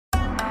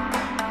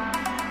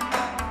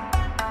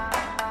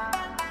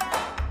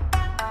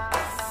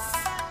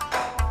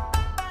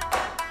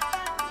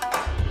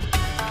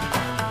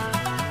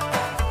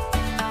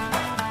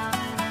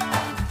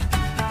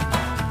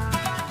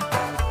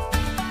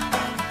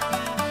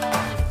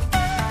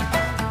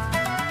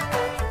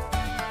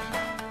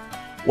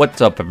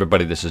What's up,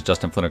 everybody? This is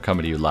Justin Flinner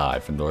coming to you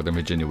live from Northern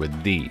Virginia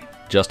with the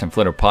Justin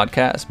Flinner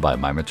Podcast by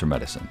My Mentor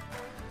Medicine.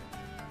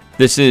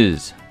 This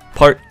is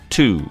part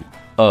 2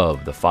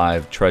 of the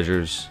 5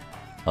 treasures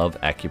of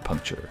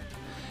acupuncture.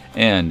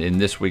 And in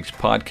this week's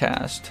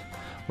podcast,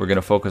 we're going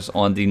to focus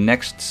on the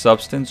next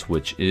substance,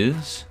 which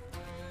is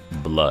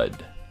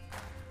blood.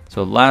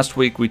 So last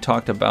week we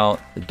talked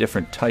about the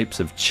different types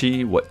of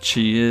qi, what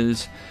qi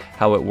is,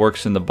 how it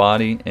works in the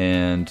body,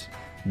 and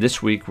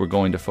this week we're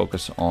going to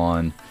focus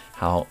on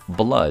how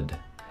blood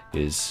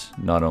is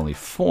not only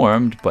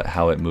formed, but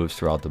how it moves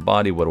throughout the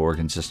body, what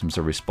organ systems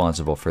are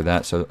responsible for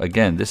that. So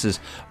again, this is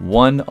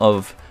one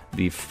of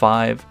the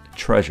 5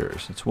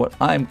 treasures. It's what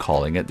I'm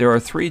calling it. There are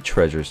 3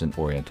 treasures in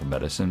Oriental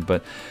medicine,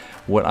 but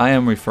what I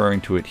am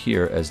referring to it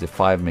here as the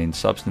 5 main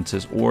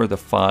substances or the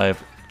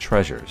 5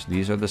 treasures.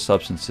 These are the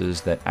substances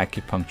that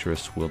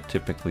acupuncturists will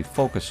typically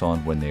focus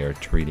on when they are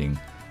treating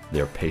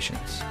their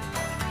patients.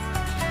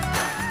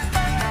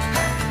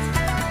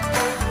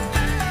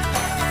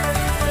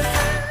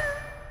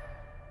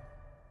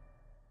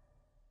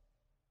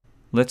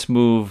 Let's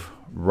move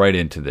right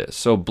into this.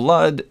 So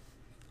blood,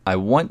 I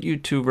want you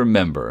to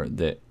remember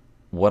that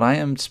what I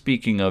am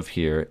speaking of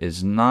here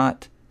is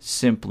not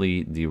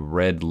simply the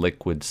red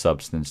liquid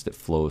substance that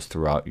flows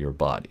throughout your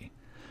body.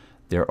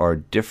 There are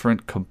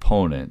different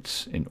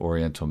components in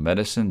Oriental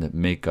medicine that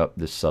make up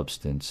the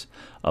substance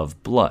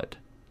of blood.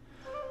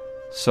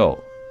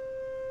 So,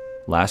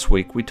 last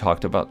week we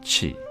talked about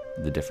qi,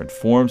 the different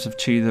forms of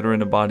qi that are in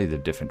the body, the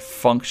different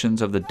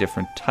functions of the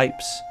different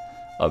types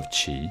of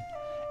qi.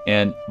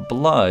 And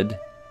blood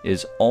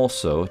is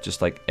also,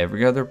 just like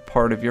every other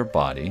part of your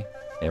body,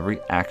 every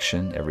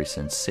action, every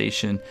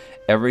sensation,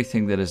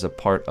 everything that is a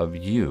part of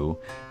you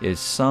is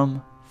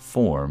some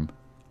form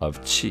of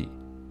qi.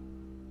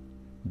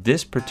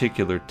 This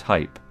particular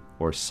type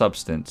or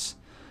substance,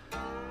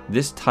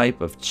 this type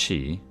of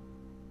qi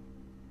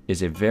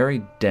is a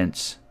very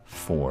dense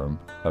form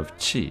of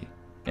qi,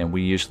 and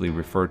we usually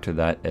refer to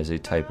that as a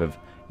type of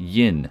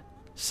yin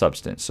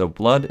substance. So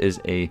blood is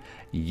a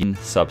yin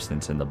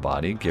substance in the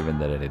body, given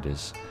that it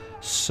is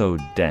so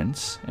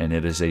dense, and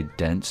it is a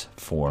dense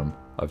form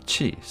of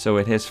qi. So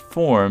it has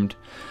formed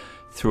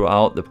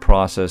throughout the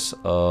process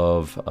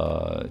of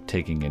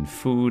taking in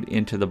food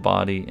into the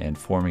body and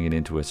forming it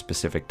into a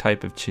specific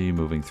type of qi,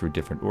 moving through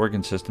different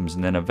organ systems,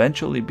 and then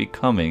eventually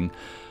becoming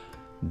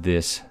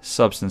this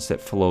substance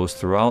that flows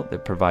throughout,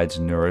 that provides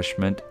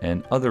nourishment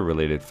and other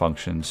related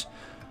functions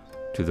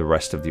to the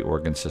rest of the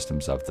organ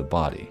systems of the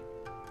body.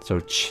 So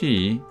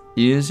qi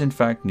is in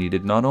fact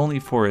needed not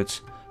only for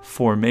its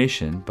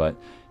formation, but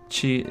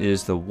qi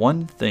is the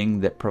one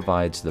thing that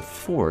provides the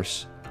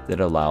force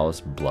that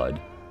allows blood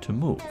to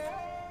move.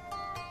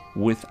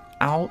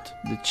 Without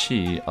the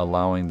qi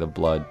allowing the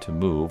blood to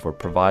move or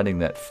providing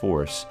that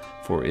force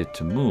for it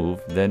to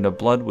move, then the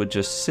blood would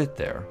just sit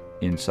there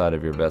inside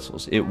of your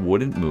vessels. It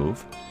wouldn't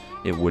move,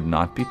 it would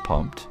not be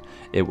pumped,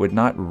 it would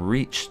not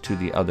reach to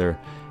the other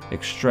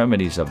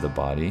extremities of the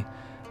body,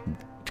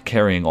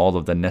 carrying all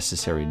of the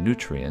necessary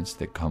nutrients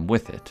that come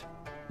with it.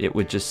 It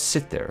would just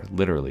sit there,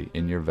 literally,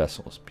 in your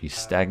vessels, be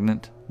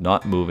stagnant,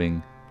 not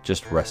moving,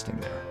 just resting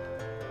there.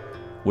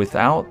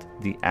 Without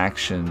the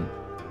action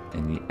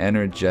and the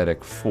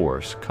energetic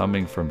force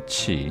coming from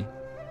qi,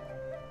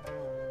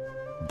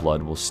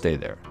 blood will stay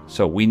there.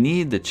 So we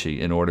need the qi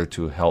in order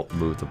to help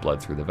move the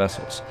blood through the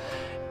vessels.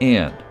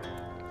 And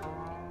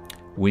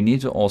we need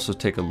to also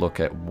take a look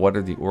at what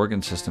are the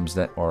organ systems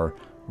that are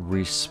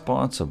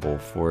responsible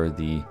for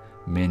the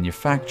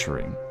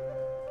manufacturing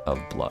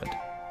of blood.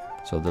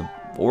 So the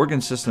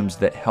organ systems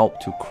that help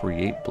to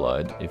create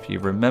blood, if you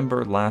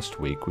remember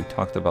last week, we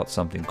talked about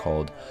something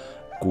called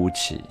gu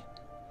qi.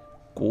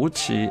 Gu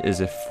qi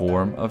is a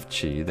form of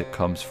qi that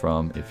comes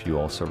from, if you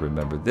also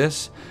remember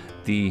this,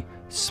 the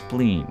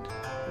spleen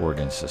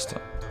organ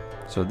system.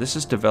 So this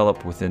is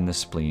developed within the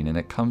spleen, and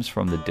it comes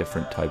from the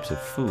different types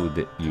of food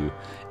that you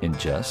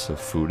ingest, so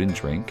food and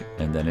drink,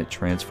 and then it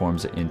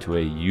transforms it into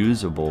a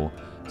usable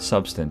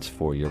substance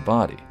for your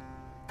body.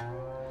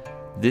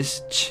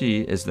 This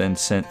qi is then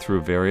sent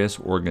through various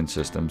organ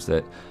systems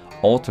that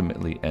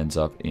ultimately ends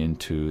up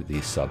into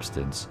the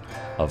substance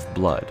of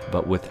blood.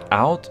 But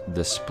without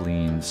the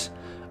spleen's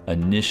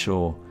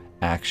initial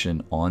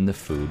action on the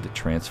food that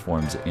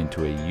transforms it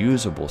into a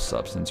usable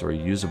substance or a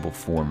usable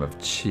form of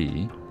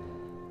qi,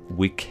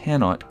 we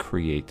cannot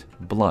create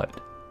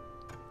blood.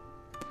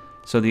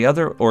 So the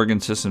other organ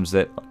systems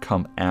that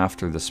come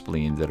after the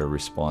spleen that are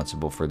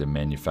responsible for the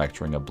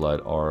manufacturing of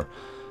blood are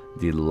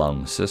the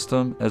lung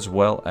system, as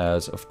well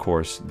as, of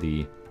course,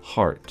 the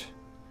heart.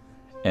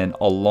 And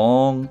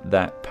along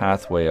that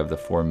pathway of the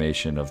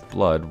formation of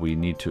blood, we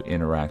need to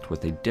interact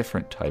with a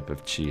different type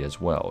of qi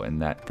as well.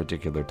 And that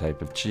particular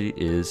type of qi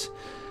is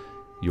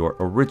your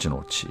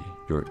original qi,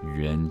 your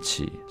yuan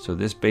qi. So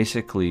this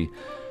basically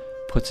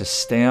puts a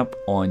stamp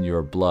on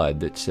your blood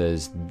that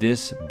says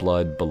this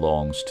blood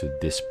belongs to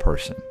this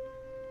person.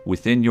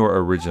 Within your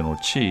original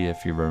qi,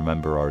 if you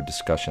remember our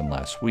discussion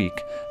last week,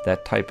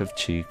 that type of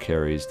qi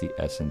carries the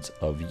essence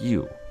of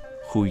you,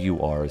 who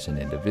you are as an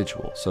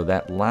individual. So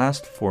that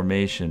last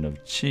formation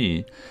of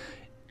qi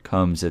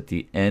comes at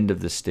the end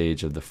of the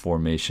stage of the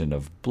formation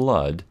of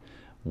blood,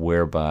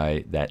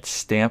 whereby that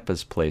stamp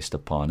is placed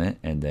upon it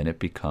and then it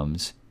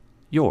becomes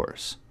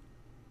yours.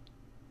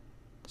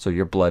 So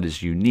your blood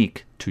is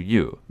unique to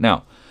you.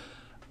 Now,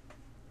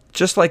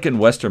 just like in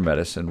Western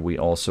medicine, we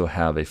also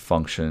have a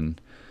function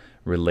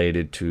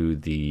related to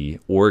the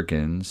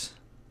organs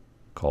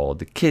called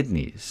the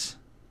kidneys.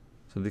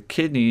 So the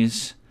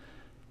kidneys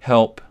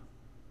help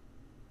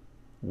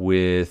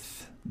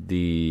with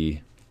the,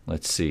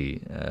 let's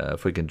see,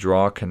 if we can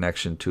draw a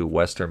connection to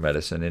Western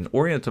medicine. In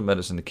Oriental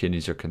medicine, the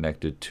kidneys are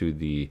connected to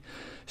the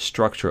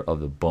structure of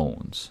the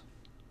bones.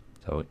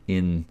 So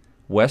in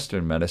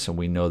Western medicine,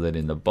 we know that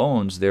in the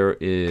bones there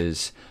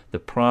is the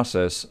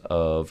process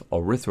of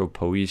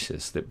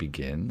erythropoiesis that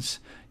begins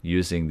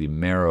using the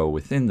marrow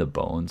within the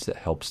bones that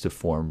helps to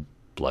form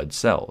blood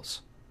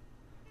cells.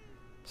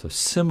 So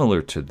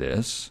similar to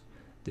this,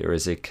 there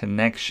is a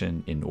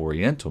connection in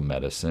Oriental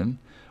medicine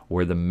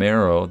where the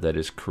marrow that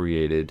is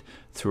created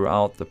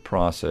throughout the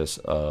process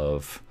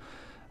of,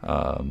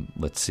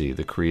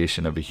 the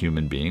creation of a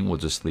human being, we'll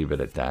just leave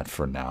it at that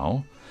for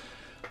now.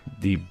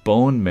 The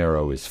bone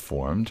marrow is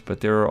formed,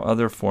 but there are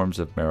other forms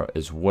of marrow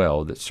as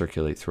well that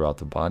circulate throughout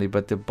the body,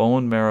 but the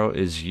bone marrow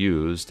is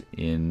used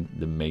in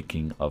the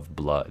making of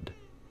blood.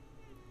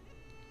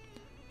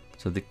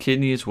 So the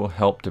kidneys will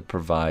help to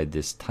provide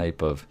this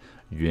type of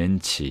yuan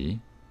qi,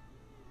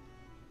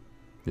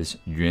 this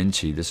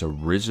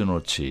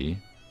original qi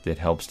that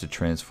helps to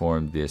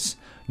transform this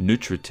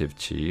nutritive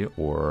qi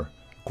or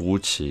gu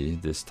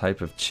qi, this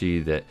type of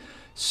qi that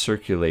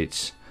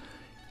circulates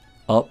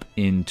up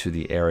into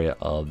the area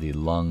of the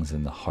lungs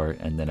and the heart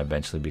and then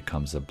eventually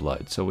becomes the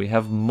blood. So we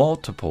have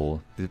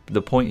multiple,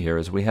 the point here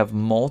is we have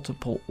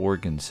multiple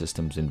organ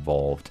systems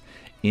involved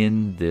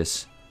in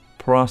this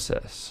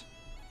process.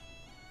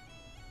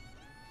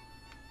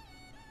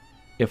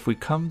 If we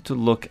come to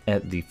look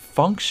at the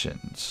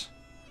functions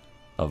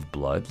of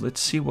blood,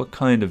 let's see what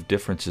kind of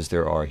differences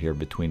there are here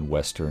between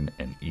Western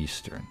and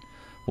Eastern.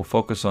 We'll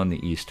focus on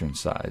the Eastern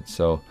side.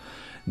 So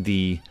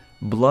the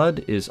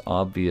blood is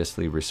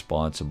obviously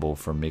responsible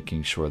for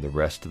making sure the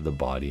rest of the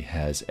body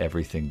has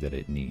everything that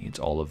it needs,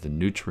 all of the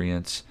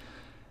nutrients,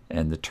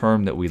 and the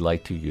term that we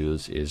like to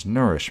use is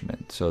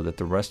nourishment, so that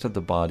the rest of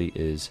the body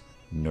is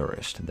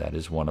nourished. That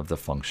is one of the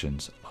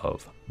functions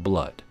of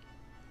blood.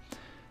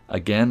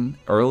 Again,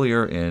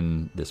 earlier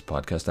in this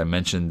podcast, I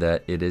mentioned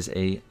that it is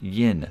a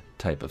yin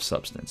type of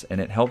substance, and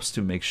it helps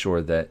to make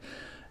sure that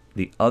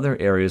the other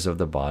areas of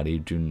the body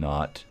do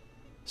not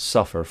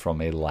suffer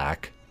from a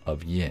lack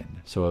of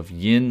yin. So if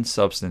yin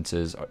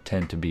substances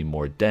tend to be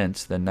more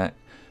dense, then that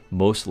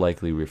most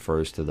likely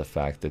refers to the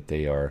fact that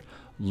they are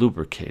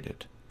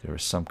lubricated. There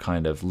is some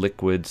kind of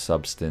liquid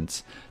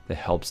substance that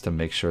helps to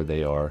make sure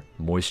they are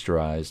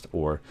moisturized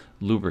or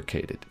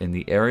lubricated. In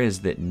the areas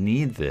that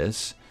need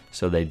this,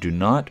 so they do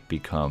not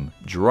become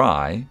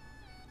dry,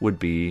 would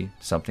be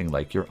something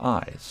like your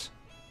eyes,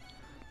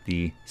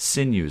 the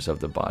sinews of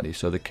the body,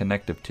 so the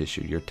connective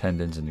tissue, your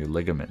tendons and your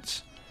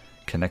ligaments,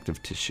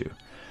 connective tissue,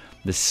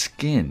 the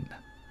skin,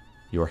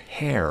 your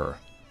hair,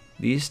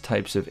 these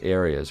types of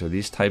areas or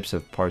these types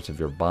of parts of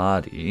your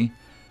body,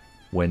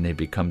 when they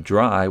become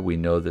dry, we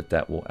know that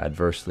that will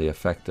adversely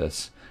affect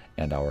us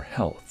and our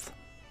health.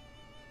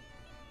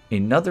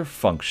 Another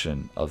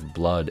function of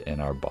blood in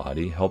our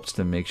body helps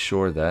to make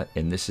sure that,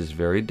 and this is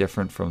very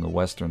different from the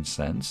Western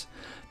sense,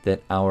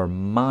 that our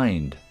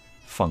mind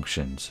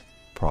functions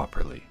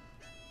properly.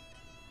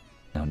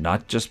 Now,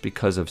 not just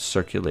because of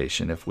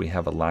circulation. If we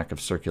have a lack of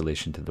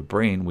circulation to the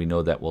brain, we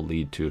know that will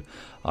lead to,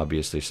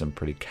 obviously, some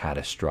pretty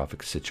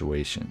catastrophic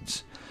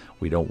situations.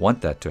 We don't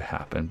want that to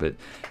happen. But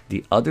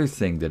the other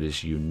thing that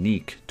is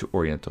unique to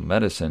Oriental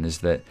medicine is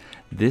that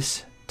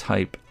this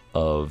type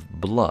of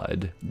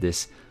blood,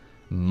 this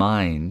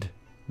mind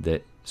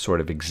that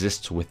sort of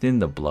exists within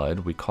the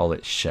blood, we call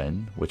it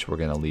shen, which we're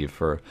going to leave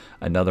for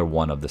another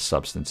one of the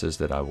substances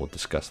that I will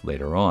discuss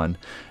later on.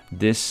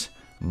 This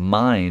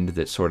mind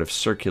that sort of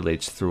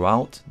circulates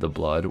throughout the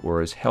blood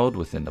or is held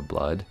within the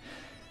blood,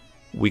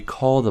 we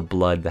call the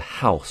blood the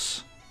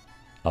house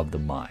of the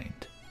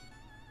mind.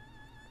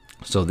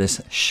 So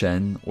this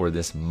shen, or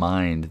this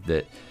mind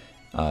that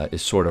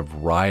is sort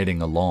of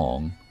riding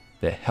along,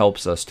 that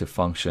helps us to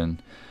function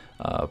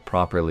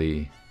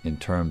properly in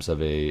terms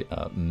of a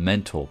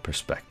mental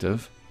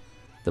perspective,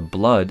 the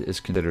blood is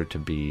considered to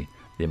be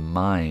the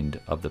mind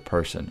of the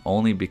person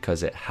only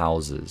because it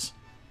houses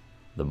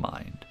the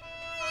mind.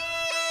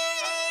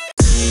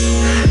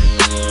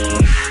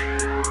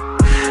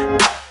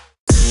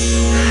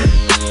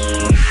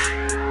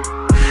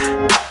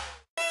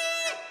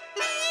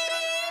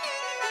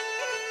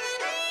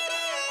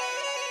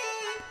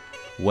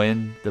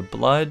 When the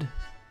blood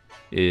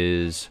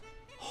is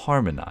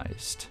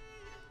harmonized,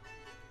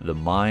 the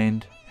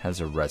mind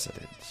has a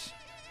residence.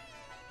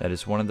 That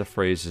is one of the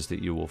phrases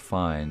that you will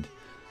find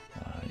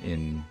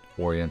in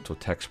Oriental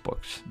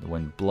textbooks.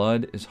 When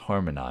blood is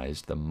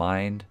harmonized, the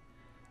mind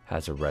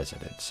has a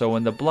residence. So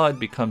when the blood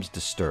becomes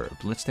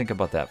disturbed, let's think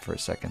about that for a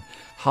second.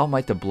 How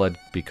might the blood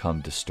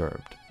become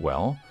disturbed?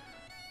 Well,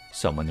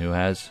 someone who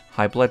has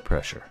high blood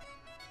pressure,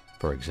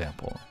 for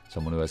example.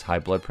 Someone who has high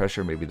blood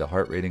pressure, maybe the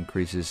heart rate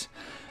increases,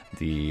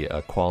 the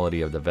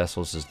quality of the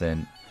vessels is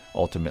then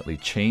ultimately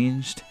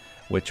changed,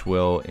 which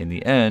will, in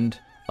the end,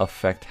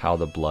 affect how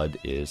the blood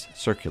is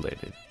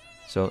circulated.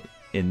 So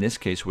in this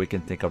case, we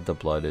can think of the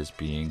blood as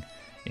being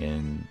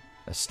in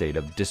a state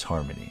of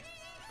disharmony.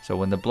 So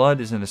when the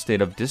blood is in a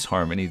state of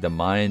disharmony, the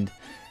mind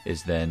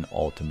is then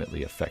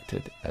ultimately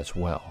affected as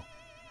well.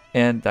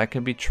 And that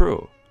can be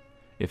true.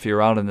 If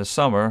you're out in the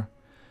summer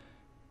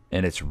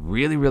and it's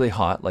really, really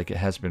hot, like it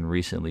has been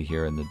recently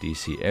here in the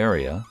DC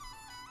area,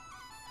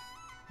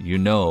 you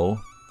know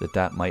that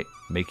that might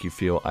make you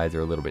feel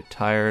either a little bit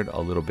tired,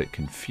 a little bit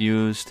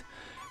confused,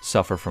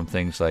 suffer from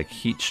things like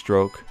heat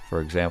stroke,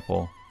 for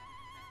example.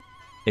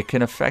 It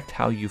can affect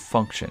how you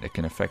function. It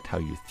can affect how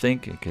you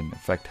think. It can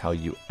affect how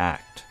you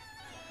act.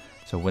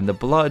 So when the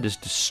blood is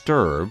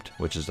disturbed,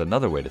 which is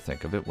another way to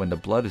think of it, when the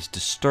blood is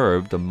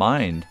disturbed, the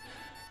mind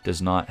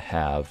does not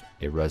have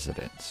a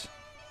residence.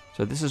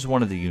 So this is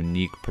one of the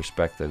unique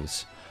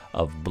perspectives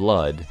of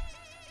blood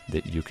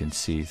that you can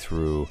see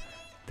through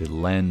the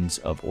lens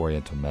of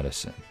Oriental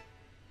medicine.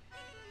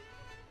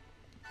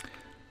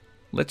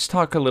 Let's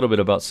talk a little bit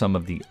about some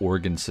of the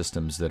organ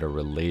systems that are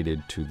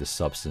related to the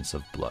substance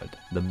of blood.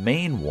 The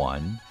main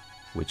one,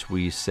 which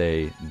we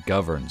say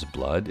governs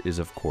blood, is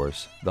of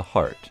course the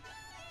heart.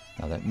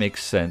 Now that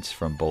makes sense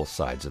from both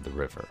sides of the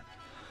river.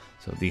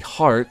 So the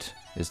heart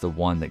is the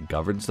one that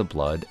governs the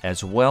blood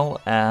as well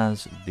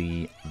as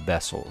the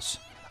vessels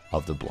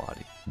of the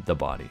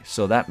body.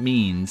 So that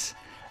means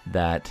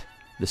that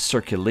the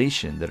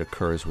circulation that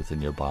occurs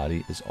within your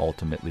body is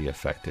ultimately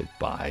affected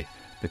by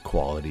the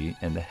quality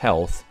and the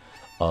health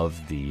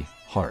of the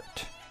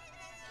heart.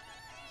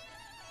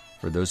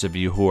 For those of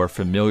you who are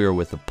familiar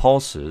with the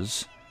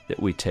pulses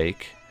that we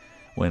take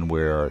when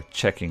we're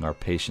checking our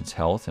patient's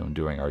health and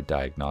doing our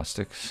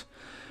diagnostics,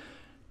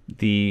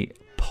 the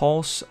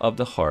pulse of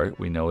the heart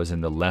we know is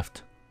in the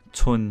left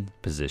tun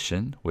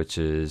position, which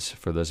is,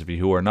 for those of you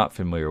who are not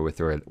familiar with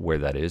where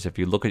that is, if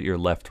you look at your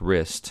left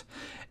wrist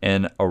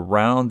and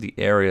around the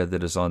area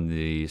that is on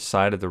the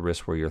side of the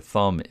wrist where your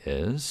thumb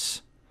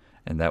is,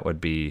 and that would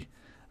be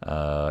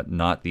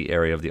not the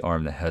area of the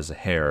arm that has a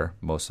hair,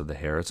 most of the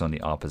hair, it's on the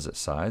opposite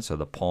side, so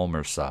the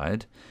palmar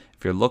side.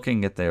 If you're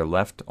looking at their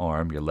left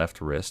arm, your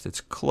left wrist,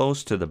 it's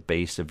close to the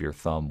base of your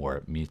thumb where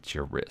it meets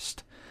your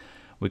wrist.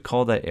 We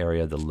call that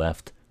area the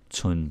left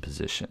tun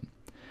position.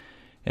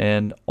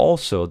 And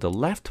also, the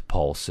left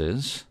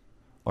pulses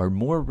are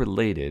more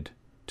related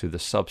to the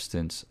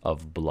substance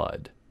of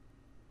blood.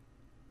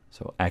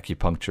 So,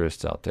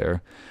 acupuncturists out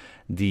there,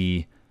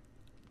 the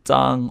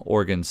zang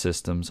organ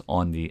systems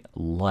on the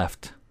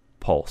left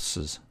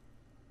pulses,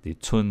 the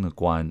tun,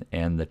 guan,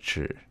 and the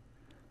chi.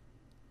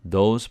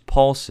 Those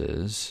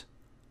pulses,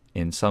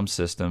 in some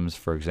systems,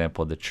 for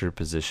example, the chi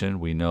position,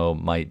 we know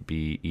might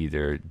be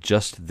either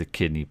just the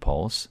kidney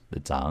pulse, the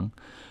zang,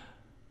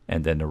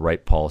 and then the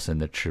right pulse in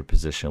the chi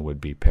position would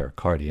be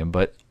pericardium.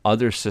 But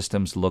other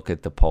systems look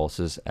at the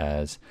pulses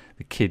as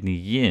the kidney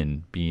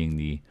yin being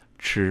the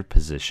chi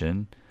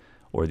position,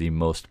 or the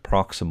most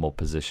proximal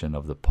position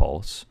of the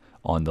pulse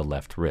on the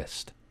left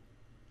wrist.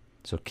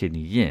 So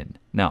kidney yin.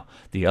 Now,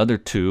 the other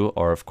two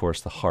are, of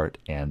course, the heart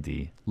and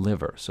the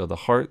liver. So the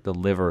heart, the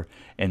liver,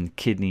 and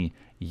kidney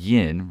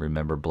yin,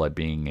 remember blood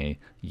being a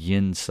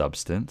yin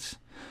substance.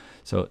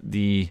 So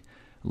the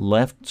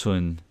left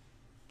tun,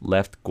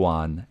 left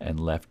guan, and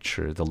left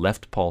chi, the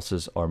left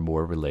pulses are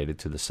more related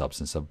to the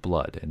substance of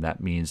blood. And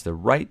that means the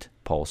right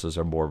pulses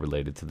are more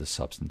related to the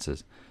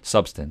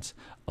substance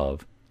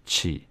of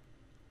qi.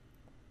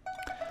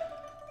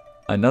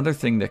 Another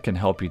thing that can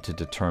help you to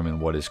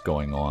determine what is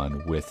going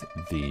on with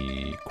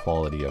the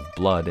quality of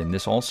blood, and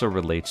this also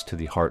relates to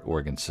the heart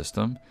organ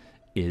system,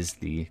 is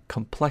the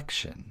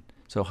complexion.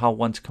 So how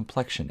one's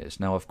complexion is.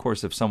 Now, of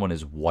course, if someone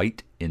is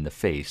white in the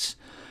face,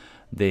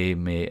 they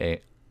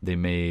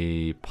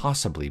may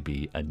possibly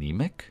be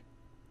anemic,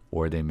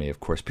 or they may, of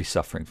course, be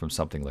suffering from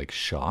something like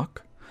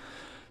shock.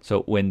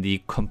 So when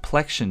the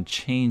complexion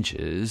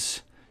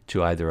changes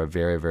to either a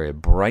very, very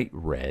bright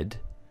red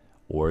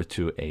or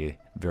to a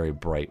very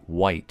bright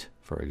white,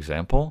 for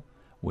example,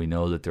 we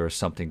know that there is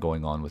something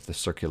going on with the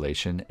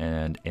circulation,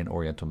 and in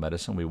Oriental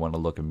medicine, we want to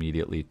look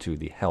immediately to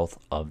the health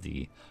of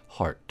the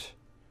heart.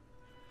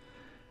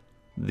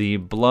 The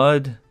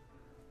blood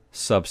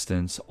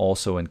substance,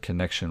 also in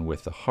connection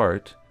with the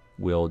heart,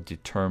 will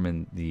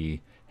determine the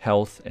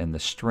health and the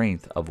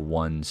strength of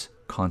one's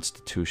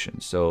constitution.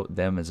 So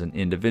them as an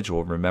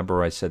individual,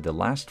 remember I said the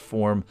last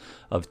form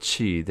of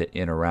qi that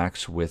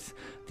interacts with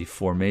the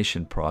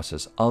formation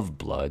process of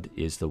blood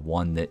is the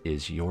one that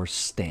is your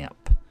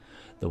stamp,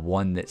 the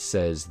one that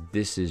says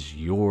this is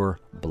your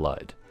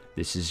blood,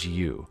 this is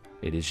you,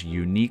 it is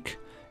unique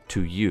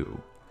to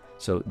you.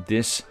 So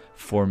this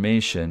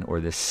formation or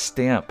this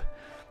stamp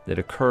that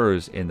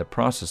occurs in the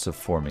process of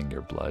forming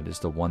your blood is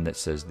the one that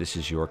says this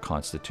is your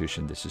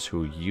constitution, this is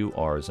who you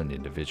are as an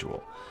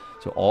individual.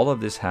 So all of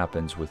this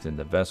happens within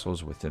the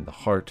vessels, within the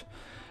heart,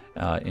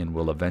 and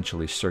will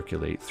eventually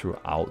circulate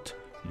throughout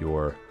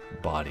your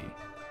body.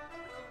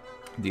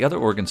 The other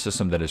organ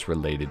system that is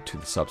related to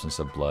the substance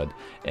of blood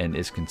and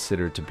is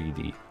considered to be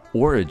the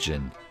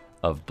origin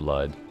of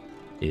blood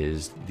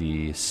is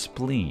the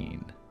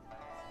spleen.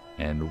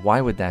 And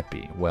why would that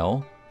be?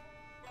 Well,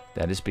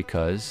 that is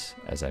because,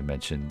 as I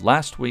mentioned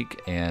last week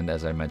and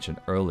as I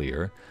mentioned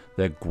earlier,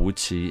 the Gu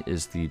Qi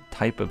is the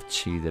type of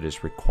qi that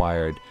is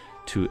required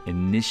to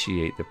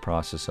initiate the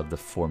process of the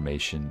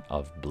formation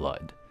of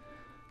blood.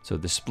 So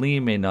the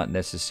spleen may not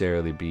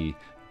necessarily be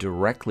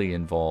directly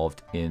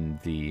involved in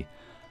the,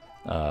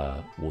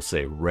 we'll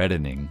say,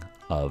 reddening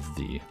of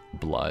the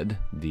blood,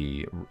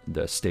 the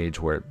stage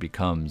where it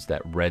becomes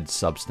that red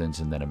substance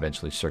and then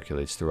eventually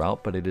circulates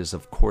throughout, but it is,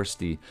 of course,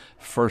 the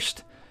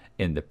first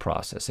in the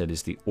process. It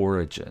is the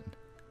origin.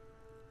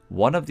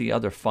 One of the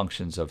other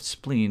functions of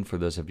spleen, for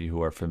those of you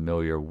who are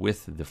familiar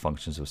with the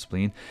functions of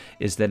spleen,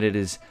 is that it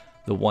is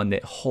the one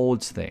that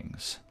holds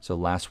things. So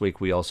last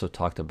week we also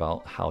talked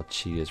about how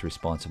qi is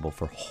responsible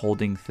for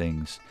holding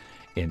things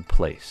in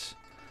place.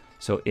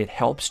 So it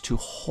helps to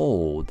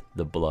hold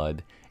the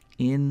blood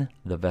in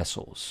the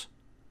vessels.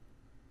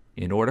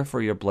 In order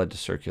for your blood to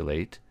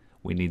circulate,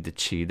 we need the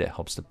qi that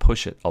helps to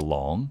push it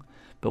along,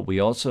 but we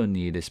also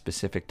need a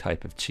specific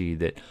type of qi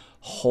that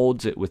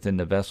holds it within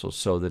the vessels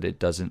so that it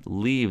doesn't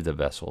leave the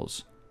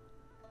vessels.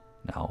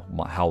 Now,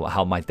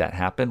 how might that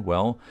happen?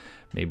 Well,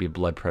 maybe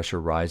blood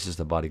pressure rises,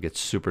 the body gets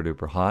super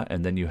duper hot,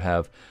 and then you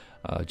have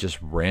just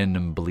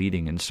random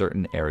bleeding in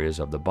certain areas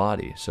of the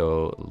body.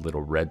 So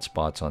little red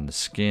spots on the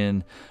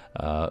skin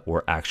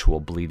or actual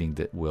bleeding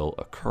that will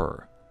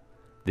occur.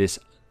 This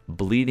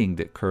bleeding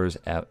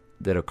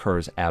that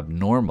occurs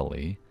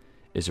abnormally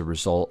is a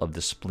result of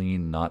the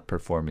spleen not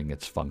performing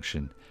its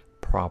function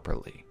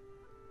properly.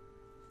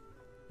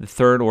 The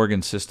third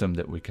organ system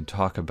that we can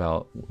talk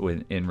about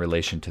in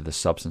relation to the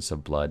substance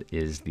of blood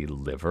is the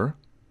liver.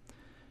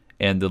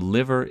 And the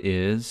liver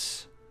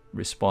is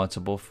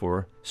responsible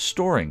for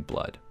storing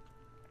blood.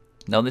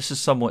 Now, this is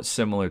somewhat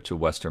similar to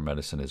Western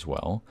medicine as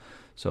well.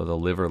 So the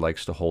liver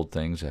likes to hold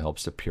things, it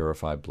helps to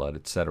purify blood,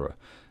 etc.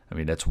 I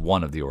mean, that's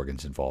one of the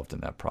organs involved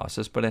in that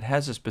process, but it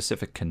has a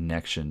specific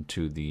connection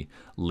to the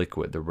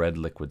liquid, the red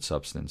liquid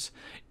substance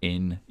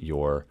in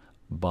your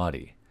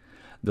body.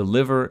 The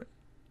liver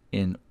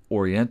in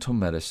Oriental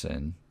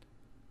medicine,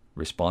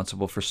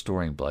 responsible for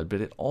storing blood,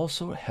 but it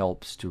also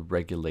helps to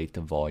regulate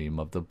the volume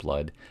of the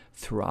blood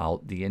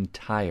throughout the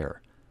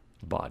entire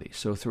body.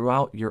 So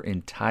throughout your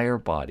entire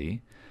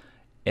body,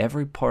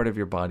 every part of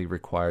your body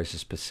requires a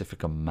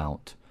specific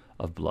amount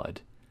of blood.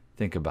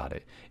 Think about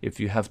it. If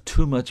you have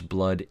too much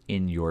blood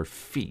in your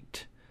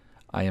feet,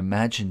 I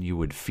imagine you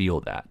would feel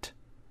that.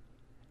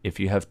 If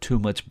you have too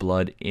much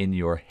blood in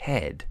your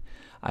head,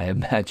 I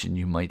imagine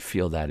you might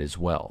feel that as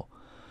well.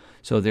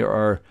 So there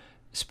are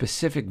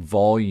specific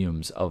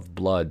volumes of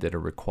blood that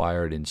are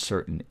required in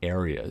certain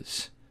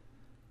areas,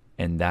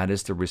 and that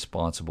is the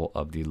responsibility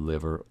of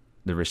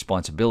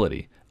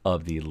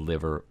the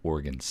liver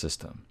organ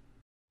system.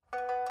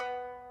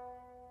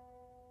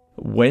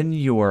 When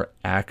you are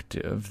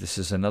active, this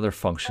is another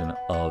function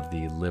of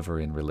the liver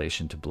in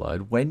relation to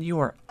blood. When you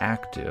are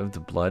active, the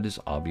blood is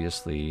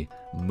obviously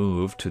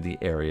moved to the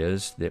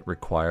areas that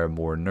require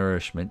more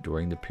nourishment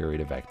during the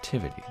period of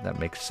activity. That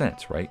makes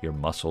sense, right? Your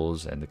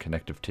muscles and the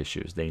connective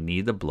tissues, they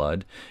need the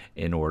blood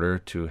in order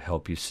to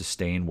help you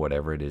sustain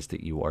whatever it is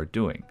that you are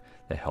doing.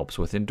 That helps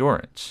with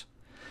endurance.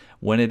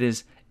 When it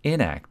is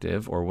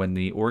inactive, or when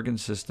the organ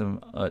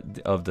system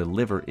of the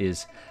liver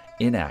is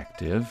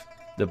inactive,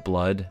 the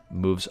blood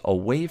moves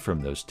away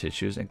from those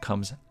tissues and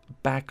comes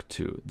back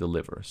to the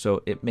liver.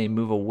 So it may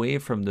move away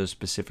from those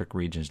specific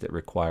regions that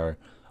require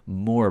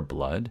more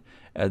blood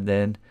and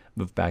then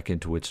move back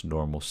into its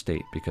normal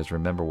state. Because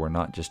remember, we're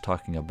not just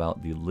talking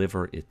about the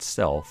liver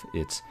itself,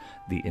 it's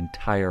the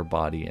entire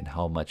body and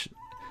how much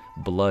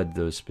blood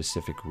those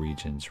specific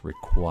regions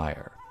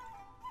require.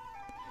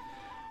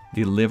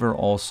 The liver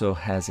also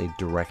has a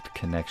direct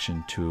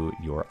connection to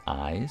your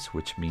eyes,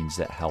 which means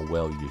that how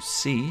well you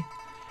see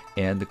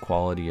and the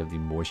quality of the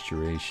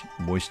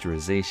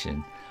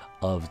moisturization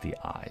of the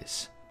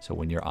eyes. So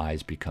when your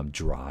eyes become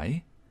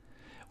dry,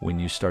 when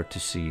you start to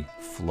see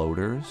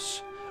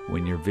floaters,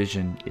 when your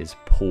vision is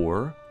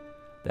poor,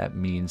 that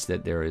means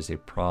that there is a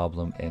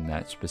problem in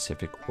that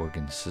specific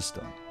organ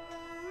system.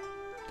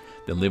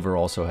 The liver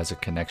also has a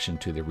connection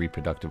to the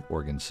reproductive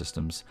organ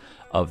systems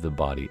of the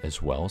body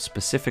as well,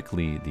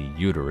 specifically the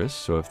uterus.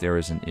 So if there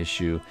is an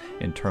issue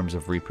in terms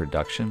of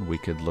reproduction, we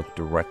could look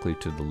directly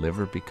to the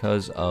liver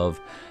because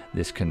of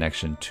this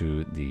connection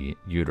to the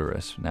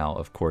uterus. Now,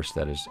 of course,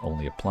 that is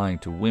only applying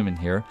to women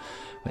here,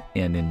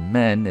 and in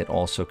men, it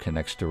also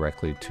connects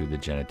directly to the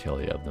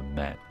genitalia of the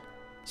men.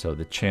 So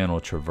the channel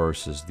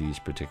traverses these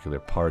particular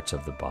parts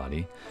of the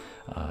body,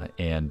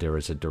 and there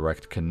is a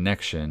direct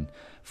connection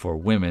for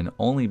women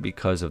only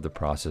because of the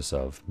process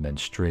of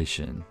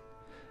menstruation.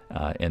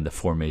 and the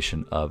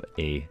formation of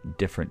a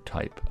different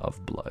type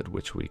of blood,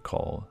 which we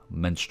call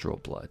menstrual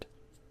blood.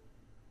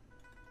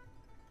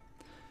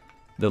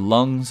 The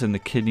lungs and the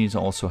kidneys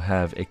also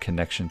have a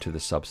connection to the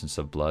substance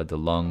of blood. The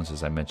lungs,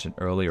 as I mentioned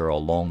earlier, are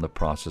along the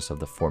process of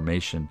the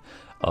formation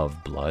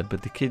of blood,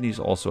 but the kidneys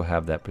also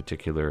have that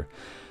particular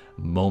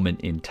moment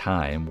in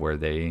time where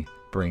they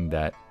bring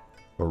that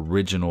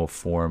original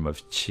form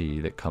of qi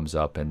that comes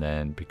up and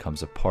then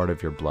becomes a part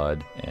of your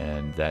blood,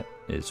 and that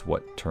is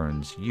what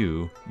turns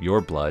your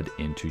blood,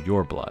 into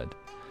your blood.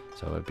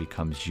 So it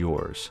becomes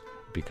yours.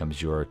 It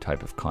becomes your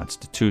type of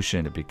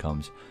constitution. It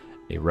becomes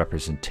a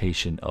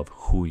representation of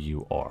who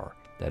you are.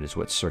 That is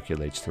what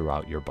circulates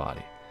throughout your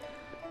body.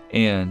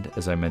 And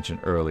as I mentioned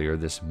earlier,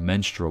 this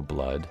menstrual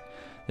blood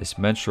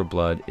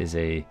is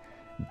a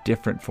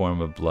different form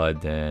of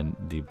blood than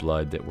the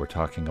blood that we're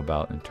talking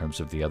about in terms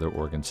of the other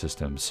organ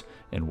systems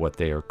and what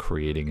they are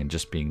creating and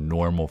just being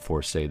normal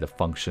for, say, the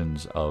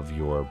functions of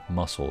your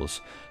muscles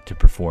to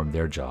perform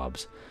their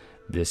jobs.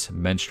 This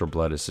menstrual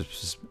blood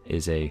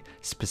is a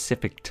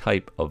specific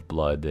type of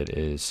blood that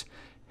is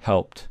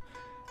helped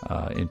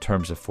in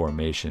terms of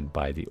formation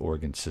by the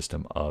organ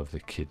system of the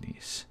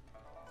kidneys.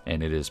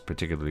 And it is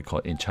particularly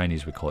called, in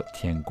Chinese we call it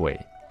Tian Gui.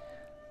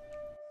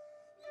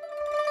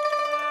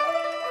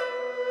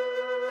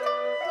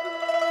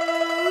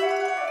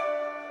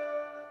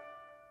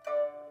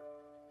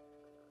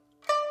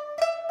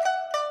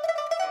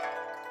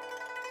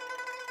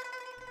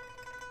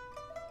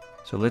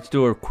 So let's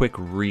do a quick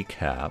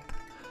recap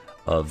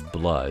of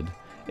blood.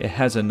 It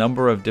has a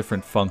number of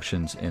different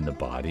functions in the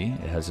body.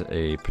 It has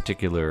a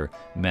particular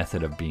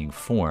method of being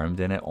formed,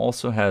 and it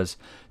also has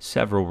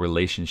several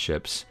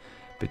relationships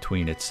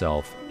between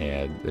itself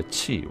and the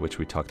qi, which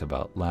we talked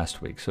about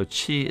last week. So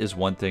qi is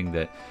one thing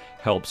that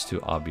helps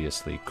to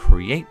obviously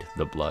create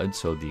the blood.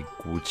 So the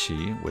gu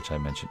qi, which I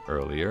mentioned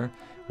earlier,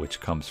 which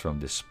comes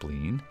from the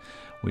spleen.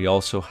 We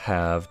also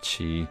have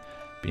qi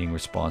being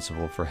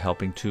responsible for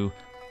helping to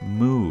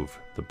move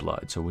the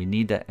blood. So we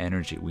need that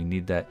energy. We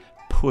need that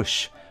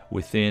push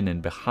within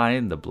and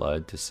behind the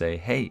blood to say,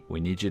 hey,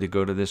 we need you to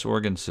go to this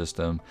organ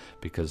system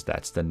because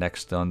that's the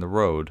next on the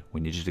road.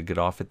 We need you to get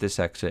off at this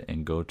exit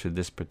and go to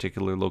this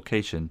particular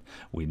location.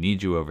 We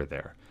need you over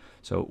there.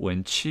 So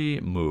when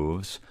qi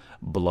moves,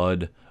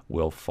 blood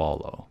will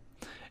follow.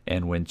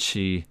 And when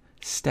qi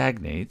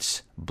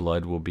stagnates,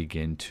 blood will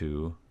begin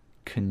to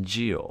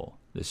congeal.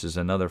 This is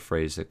another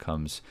phrase that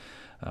comes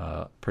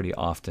pretty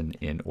often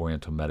in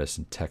Oriental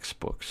medicine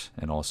textbooks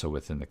and also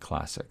within the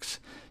classics.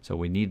 So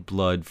we need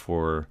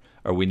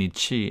we need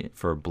qi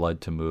for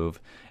blood to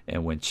move,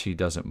 and when qi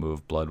doesn't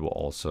move, blood will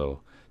also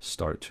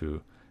start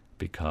to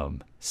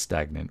become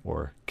stagnant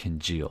or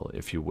congeal,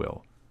 if you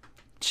will.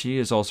 Qi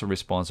is also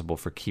responsible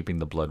for keeping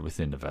the blood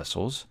within the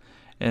vessels,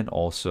 and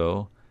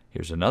also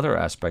here's another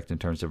aspect in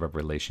terms of a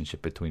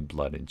relationship between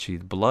blood and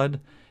qi. Blood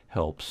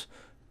helps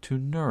to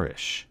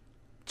nourish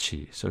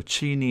qi. So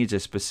qi needs a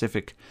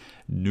specific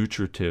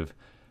nutritive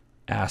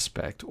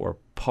aspect or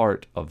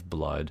part of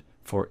blood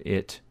for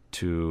it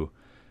to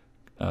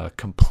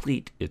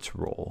complete its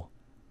role.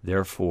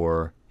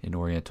 Therefore, in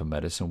Oriental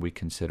medicine, we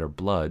consider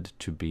blood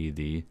to be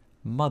the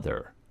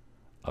mother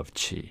of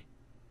qi.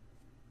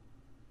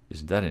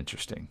 Isn't that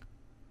interesting?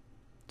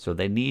 So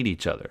they need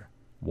each other.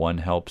 One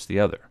helps the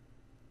other.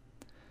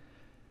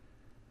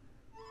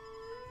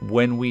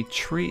 When we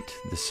treat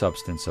the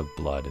substance of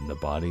blood in the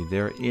body,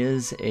 there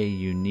is a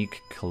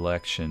unique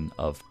collection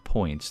of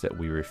points that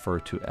we refer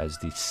to as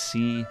the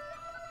Sea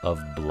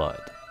of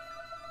Blood.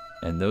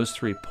 And those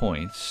 3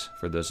 points,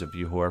 for those of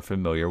you who are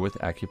familiar with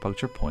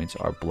acupuncture points,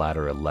 are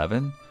bladder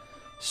 11,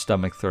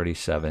 stomach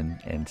 37,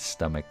 and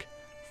stomach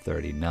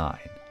 39.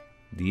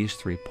 These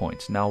 3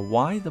 points. Now,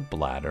 why the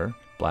bladder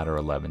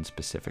 11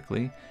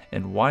 specifically,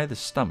 and why the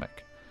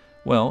stomach?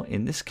 Well,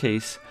 in this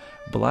case,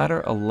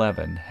 bladder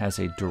 11 has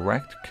a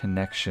direct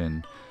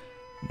connection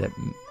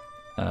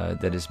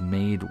that is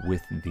made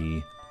with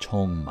the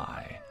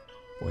chongmai,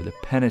 or the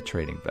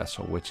penetrating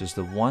vessel, which is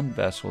the one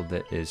vessel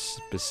that is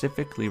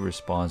specifically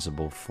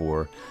responsible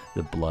for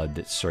the blood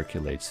that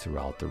circulates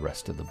throughout the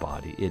rest of the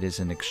body. It is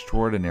an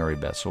extraordinary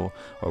vessel,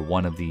 or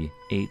one of the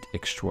 8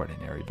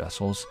 extraordinary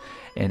vessels,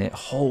 and it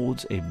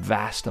holds a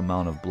vast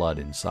amount of blood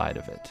inside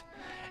of it.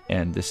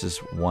 And this is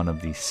one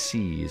of the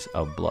seas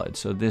of blood.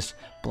 So this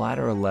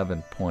bladder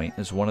 11 point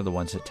is one of the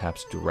ones that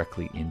taps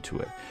directly into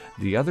it.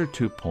 The other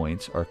 2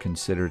 points are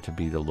considered to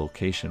be the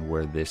location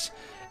where this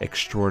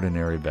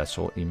extraordinary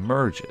vessel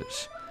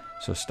emerges.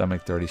 So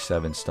stomach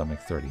 37, stomach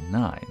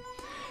 39.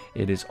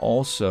 It is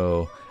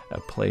also a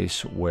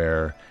place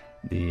where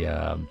the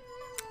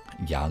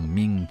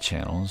Yangming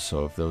channels,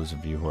 so if those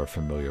of you who are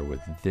familiar with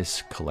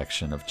this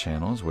collection of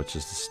channels, which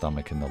is the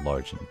stomach and the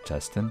large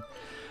intestine,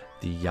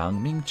 the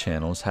Yangming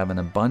channels have an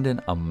abundant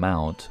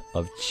amount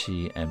of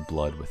qi and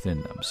blood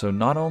within them. So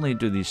not only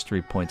do these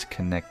 3 points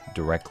connect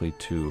directly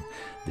to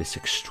this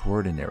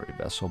extraordinary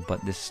vessel,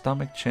 but the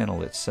stomach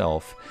channel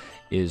itself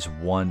is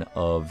one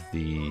of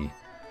the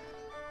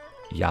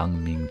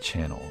Yangming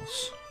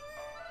channels,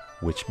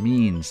 which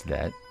means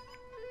that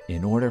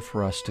in order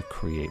for us to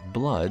create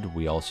blood,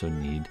 we also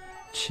need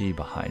qi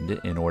behind it.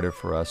 In order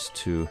for us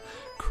to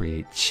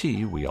create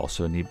qi, we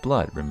also need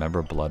blood.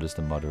 Remember, blood is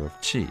the mother of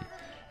qi,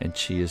 and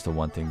qi is the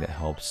one thing that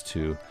helps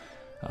to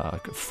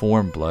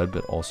form blood,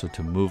 but also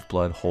to move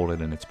blood, hold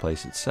it in its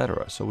place,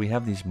 etc. So we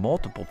have these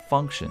multiple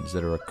functions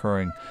that are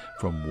occurring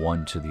from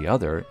one to the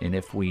other, and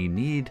if we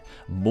need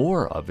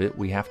more of it,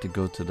 we have to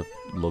go to the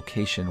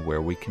location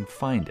where we can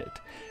find it.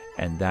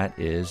 And that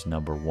is,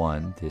 number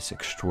one, this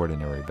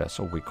extraordinary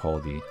vessel we call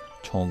the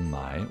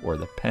Chongmai, or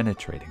the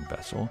penetrating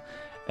vessel,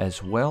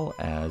 as well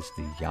as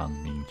the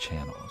Yangming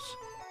channels.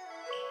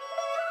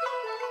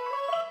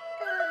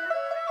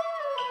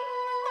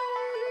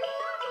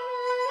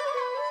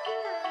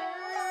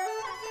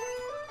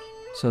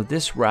 So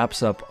this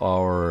wraps up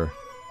our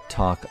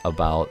talk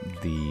about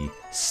the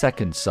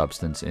second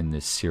substance in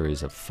this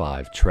series of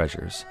 5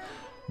 treasures.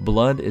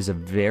 Blood is a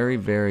very,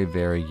 very,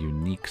 very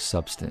unique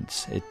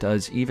substance. It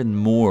does even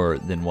more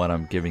than what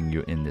I'm giving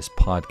you in this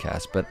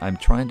podcast, but I'm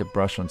trying to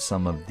brush on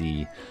some of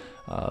the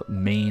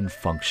main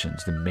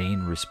functions, the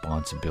main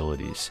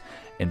responsibilities,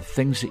 and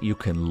things that you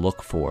can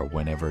look for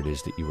whenever it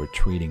is that you are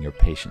treating your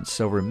patients.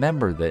 So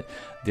remember that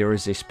there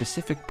is a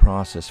specific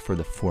process for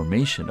the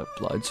formation of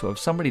blood. So if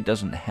somebody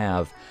doesn't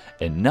have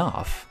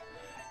enough,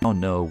 you'll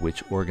know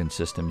which organ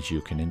systems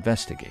you can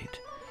investigate.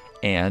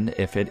 And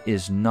if it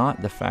is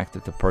not the fact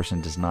that the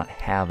person does not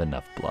have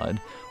enough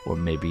blood, or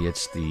maybe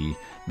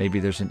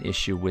there's an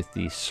issue with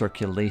the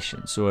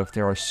circulation. So if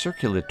there are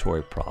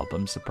circulatory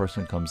problems, the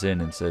person comes in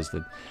and says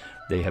that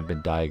they have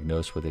been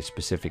diagnosed with a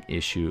specific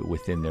issue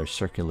within their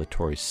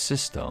circulatory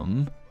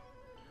system,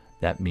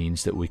 that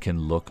means that we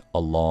can look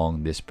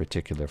along this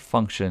particular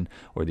function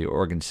or the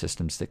organ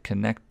systems that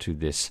connect to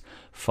this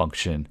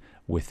function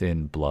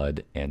within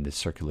blood and the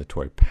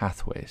circulatory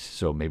pathways.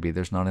 So maybe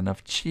there's not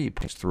enough qi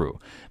pushed through.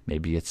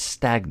 Maybe it's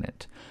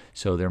stagnant.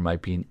 So there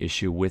might be an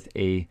issue with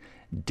a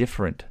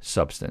different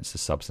substance, the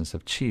substance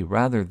of qi,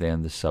 rather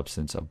than the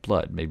substance of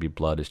blood. Maybe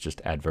blood is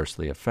just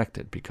adversely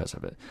affected because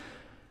of it.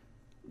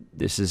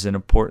 This is an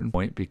important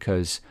point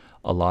because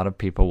a lot of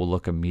people will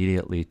look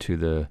immediately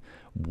to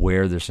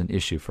where there's an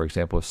issue. For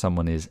example, if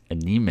someone is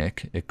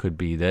anemic, it could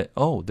be that,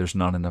 there's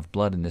not enough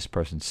blood in this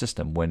person's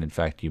system, when in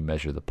fact you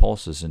measure the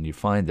pulses and you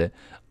find that,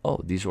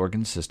 these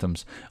organ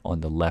systems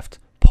on the left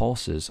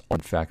pulses are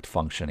in fact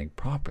functioning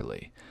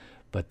properly.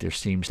 But there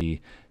seems to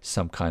be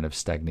some kind of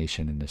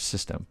stagnation in the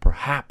system.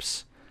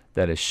 Perhaps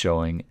that is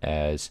showing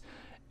as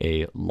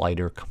a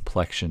lighter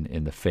complexion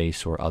in the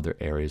face or other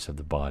areas of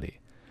the body.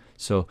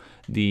 So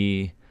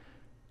the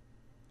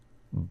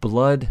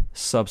blood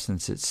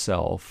substance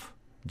itself,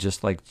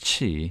 just like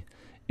qi,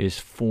 is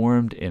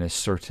formed in a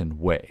certain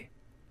way.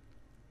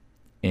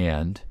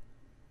 And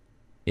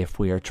if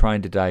we are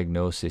trying to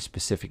diagnose a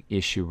specific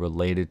issue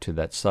related to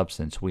that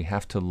substance, we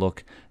have to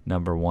look,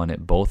 number one,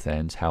 at both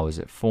ends. How is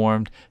it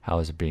formed? How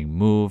is it being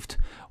moved?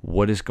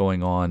 What is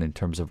going on in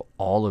terms of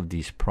all of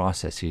these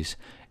processes?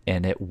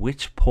 And at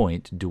which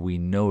point do we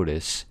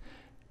notice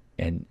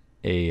an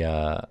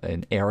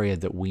area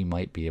that we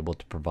might be able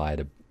to provide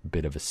a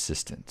bit of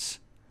assistance?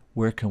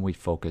 Where can we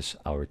focus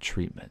our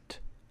treatment?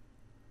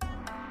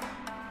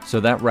 So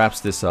that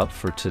wraps this up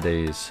for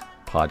today's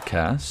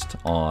podcast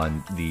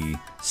on the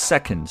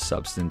second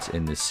substance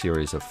in this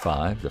series of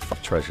 5, the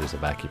 5 treasures of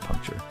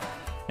acupuncture.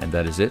 And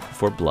that is it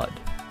for blood.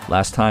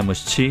 Last time was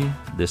qi,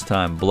 this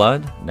time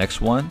blood.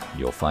 Next one,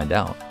 you'll find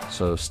out.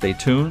 So stay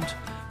tuned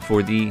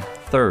for the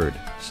third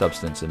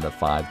substance in the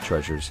 5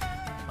 treasures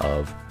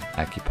of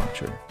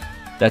acupuncture.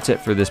 That's it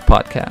for this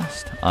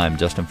podcast. I'm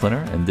Justin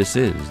Flinner, and this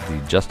is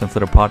the Justin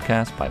Flinner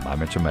Podcast by My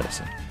Mentor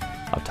Medicine.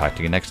 I'll talk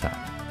to you next time.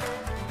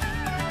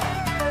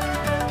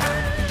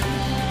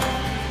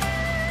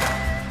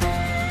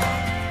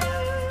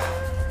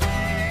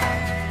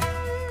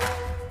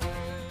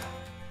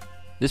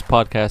 This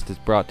podcast is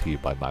brought to you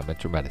by My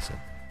Mentor Medicine,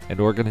 an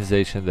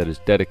organization that is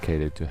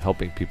dedicated to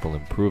helping people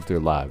improve their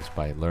lives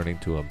by learning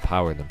to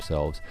empower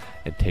themselves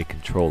and take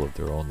control of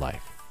their own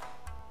life.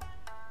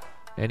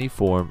 Any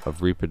form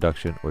of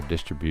reproduction or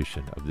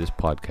distribution of this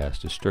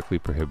podcast is strictly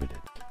prohibited.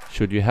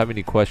 Should you have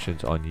any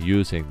questions on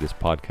using this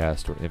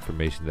podcast or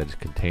information that is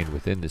contained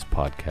within this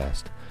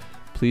podcast,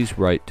 please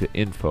write to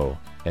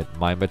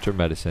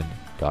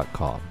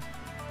info@mymentormedicine.com.